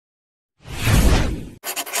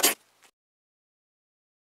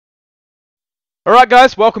Alright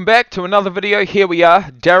guys, welcome back to another video. Here we are,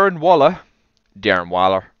 Darren Waller,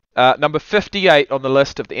 number 58 on the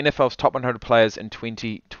list of the NFL's top 100 players in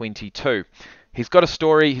 2022. He's got a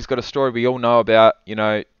story we all know about, you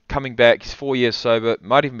know, coming back. He's 4 years sober,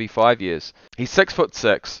 might even be 5 years. He's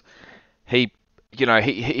 6'6". He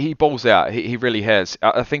balls out, he really has.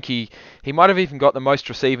 I think he might have even got the most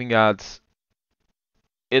receiving yards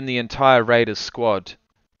in the entire Raiders squad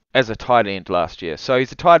as a tight end last year. So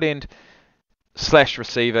he's a tight end slash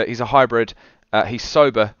receiver. He's a hybrid. He's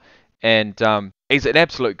sober, and he's an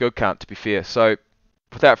absolute good cunt, to be fair. So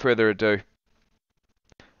without further ado,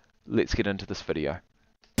 let's get into this video.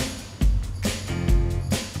 I'm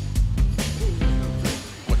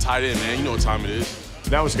a tight end, man. You know what time it is.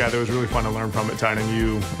 That was a guy that was really fun to learn from at tight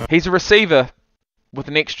end. He's a receiver with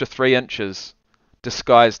an extra 3 inches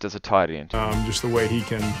disguised as a tight end. Just the way he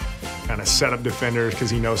can kind of set up defenders because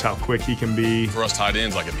he knows how quick he can be. For us tight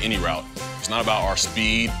ends, like in any route, it's not about our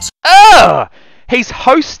speed. He's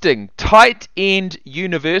hosting Tight End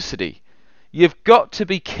University. You've got to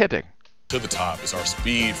be kidding. To the top, it's our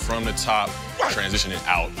speed from the top, transitioning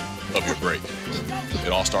out of your break.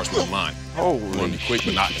 It all starts with the mind. Holy You want to be quick,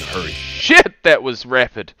 but not in a hurry. shit, that was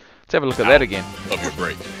rapid. Let's have a look at that again. Of your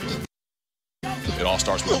break. It all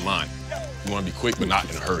starts with the mind. You want to be quick, but not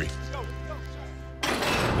in a hurry.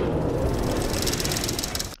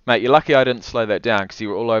 Mate, you're lucky I didn't slow that down because you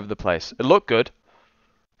were all over the place. It looked good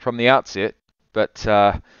from the outset, but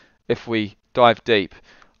if we dive deep,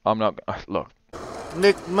 I'm not... look.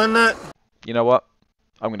 Nick Minute. You know what?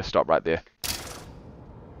 I'm going to stop right there.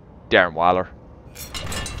 Darren Waller.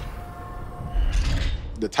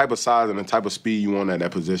 The type of size and the type of speed you want at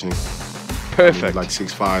that position. Perfect. Like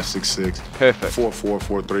 6'5", 6'6". Perfect. 4'4",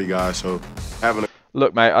 4'3" guy. So having a...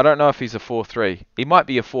 Look, mate, I don't know if he's a 4'3". He might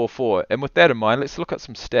be a 4'4". And with that in mind, let's look at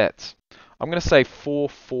some stats. I'm going to say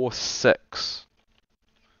 4'4'6".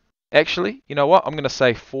 Actually, you know what? I'm going to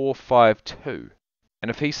say 4'5'2". And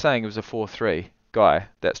if he's saying he was a 4'3" guy,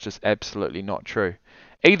 that's just absolutely not true.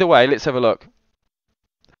 Either way, let's have a look.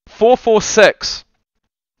 4'4'6".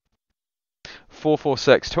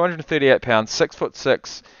 4'4'6", 238 pounds,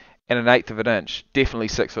 6'6" and an eighth of an inch. Definitely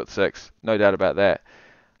 6'6", no doubt about that.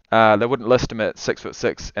 They wouldn't list him at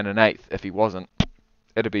 6'6" and an eighth if he wasn't.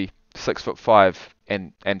 It'd be 6'5"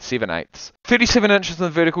 and 7/8. 37 inches in the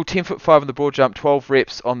vertical, 10'5" on the broad jump, 12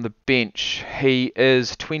 reps on the bench. He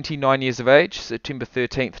is 29 years of age, September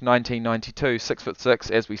 13th, 1992, 6'6",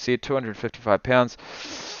 as we said, 255 pounds.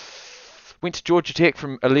 Went to Georgia Tech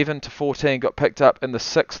from 11 to 14, got picked up in the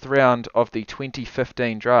 6th round of the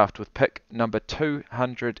 2015 draft with pick number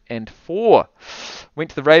 204. Went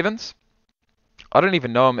to the Ravens. I don't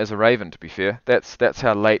even know him as a Raven, to be fair. That's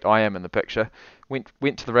how late I am in the picture.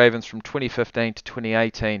 Went to the Ravens from 2015 to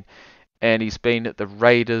 2018, and he's been at the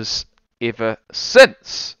Raiders ever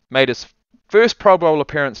since. Made his first Pro Bowl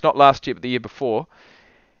appearance not last year, but the year before.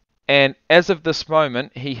 And as of this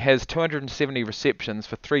moment, he has 270 receptions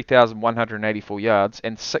for 3,184 yards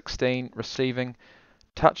and 16 receiving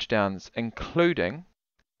touchdowns, including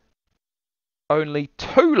only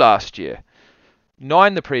 2 last year.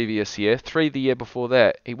 9 the previous year, 3 the year before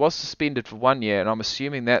that. He was suspended for 1 year, and I'm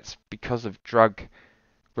assuming that's because of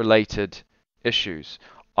drug-related issues.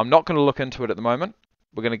 I'm not going to look into it at the moment.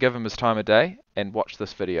 We're going to give him his time of day and watch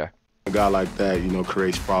this video. A guy like that, you know,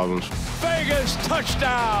 creates problems. Vegas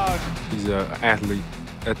touchdown. He's an athlete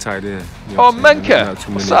at tight end. You Oh, know what I'm saying? Minka! Not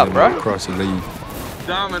too What's many up, of them bro? across the league.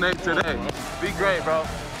 Dominate today. Be great, bro.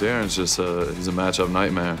 Darren's just he's a matchup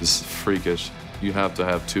nightmare. He's freakish. You have to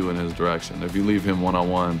have 2 in his direction. If you leave him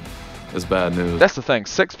one-on-one, it's bad news. That's the thing,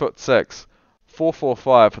 6'6",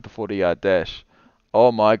 4'45" for the 40-yard dash.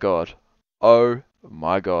 Oh my god. Oh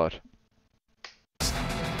my god.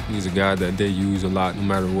 He's a guy that they use a lot no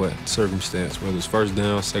matter what circumstance, whether it's first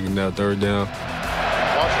down, second down, third down.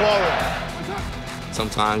 Watch Waller.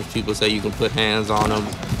 Sometimes people say you can put hands on them.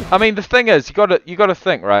 I mean, the thing is, you gotta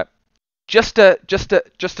think, right? Just a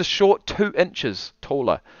short 2 inches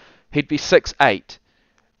taller. He'd be 6'8",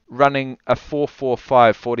 running a 4'45"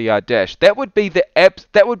 40-yard dash. That would be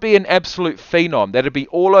an absolute phenom. That'd be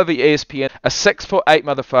all over ESPN. A 6'8"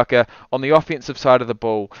 motherfucker on the offensive side of the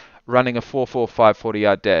ball, running a 4'45"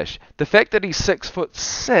 40-yard dash. The fact that he's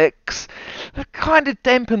 6'6", it kind of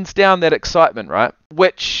dampens down that excitement, right?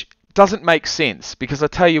 Which doesn't make sense, because I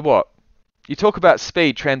tell you what, you talk about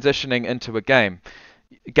speed transitioning into a game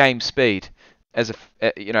speed, as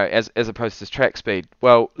opposed to track speed.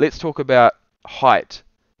 Well, let's talk about height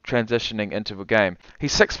transitioning into a game.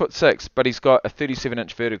 He's 6'6", but he's got a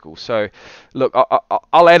 37-inch vertical. So, look,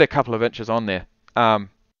 I'll add a couple of inches on there.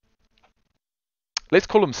 Let's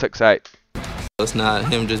call him 6'8". It's not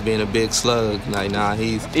him just being a big slug. Like, nah,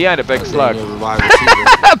 He ain't a big slug. wide receiver.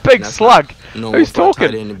 A big slug. Who's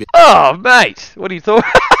talking? Oh, mate. What are you talking?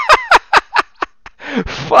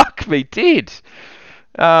 Fuck me dead.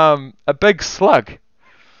 A big slug.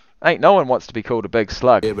 Ain't no one wants to be called a big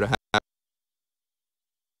slug. Able to have a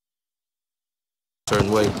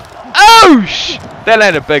certain way. Oh, that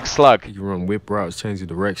ain't a big slug. He can run whip routes, change the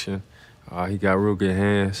direction. He got real good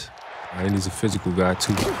hands. And he's a physical guy,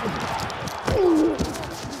 too.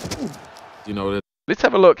 You know, Let's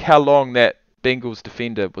have a look how long that Bengals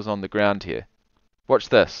defender was on the ground here. Watch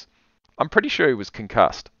this. I'm pretty sure he was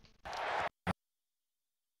concussed.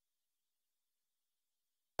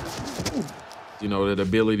 you know, that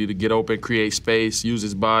ability to get open, create space, use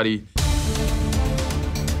his body,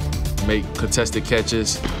 make contested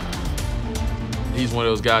catches. He's one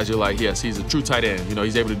of those guys you're like, yes, he's a true tight end. You know,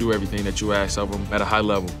 he's able to do everything that you ask of him at a high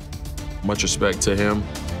level. Much respect to him.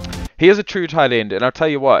 He is a true tight end, and I'll tell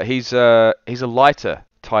you what, he's a lighter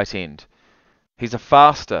tight end. He's a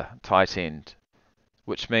faster tight end,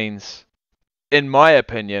 which means, in my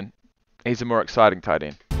opinion, he's a more exciting tight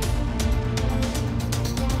end.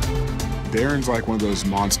 Darren's like one of those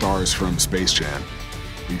monsters from Space Jam.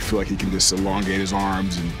 You feel like he can just elongate his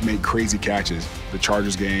arms and make crazy catches. The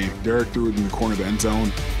Chargers game, Derek threw it in the corner of the end zone.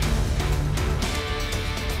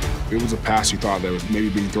 It was a pass you thought that was maybe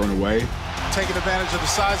being thrown away. Taking advantage of the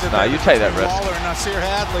size of you take that risk. WALLER and Nasir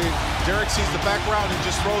Hadley. Derek sees the back route and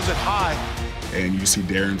just throws it high. And you see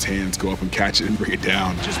Darren's hands go up and catch it and bring it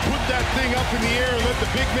down. Just put that thing up in the air and let the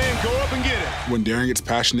big man go up and get it. When Darren gets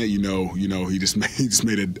passionate, you know he just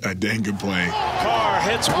made a dang good play. Carr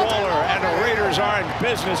hits WALLER and the Raiders are in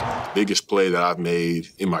business. Biggest play that I've made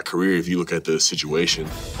in my career, if you look at the situation,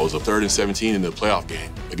 I was a 3rd and 17 in the playoff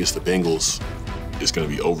game against the Bengals. It's going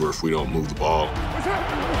to be over if we don't move the ball.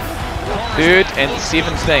 3rd and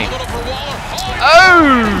 17.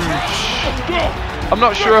 Oh! I'm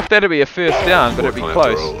not sure if that'd be a first down, but it'd be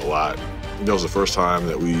close. A lot. That was the first time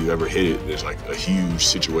that we ever hit it. There's like a huge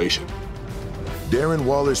situation. Darren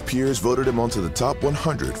Waller's peers voted him onto the top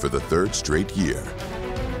 100 for the 3rd straight year.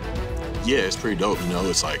 Yeah, it's pretty dope. You know,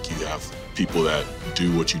 it's like you have people that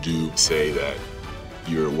do what you do say that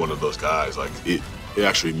you're one of those guys. Like it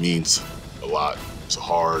actually means a lot. It's a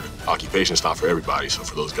hard occupation. It's not for everybody. So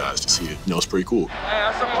for those guys to see it, you know, it's pretty cool. Hey,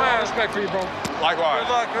 that's some plan. Respect for you, bro. Likewise.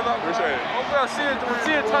 Good luck. Appreciate it. Hopefully I'll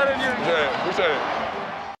see it tight in you. Yeah,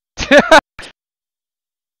 appreciate it.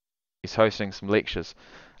 He's hosting some lectures.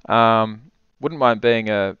 Wouldn't mind being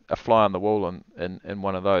a fly on the wall in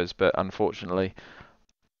one of those, but unfortunately,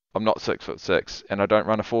 I'm not 6'6", and I don't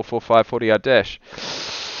run a 4.45 40-yard dash.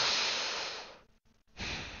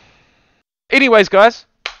 Anyways, guys.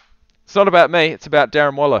 It's not about me, it's about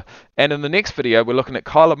Darren Waller. And in the next video, we're looking at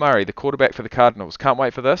Kyler Murray, the quarterback for the Cardinals. Can't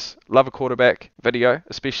wait for this. Love a quarterback video,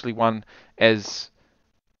 especially one as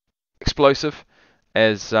explosive,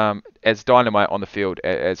 as dynamite on the field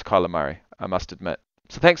as Kyler Murray, I must admit.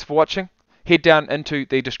 So thanks for watching. Head down into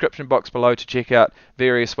the description box below to check out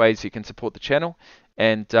various ways you can support the channel.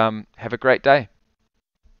 And have a great day.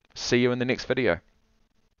 See you in the next video.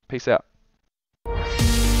 Peace out.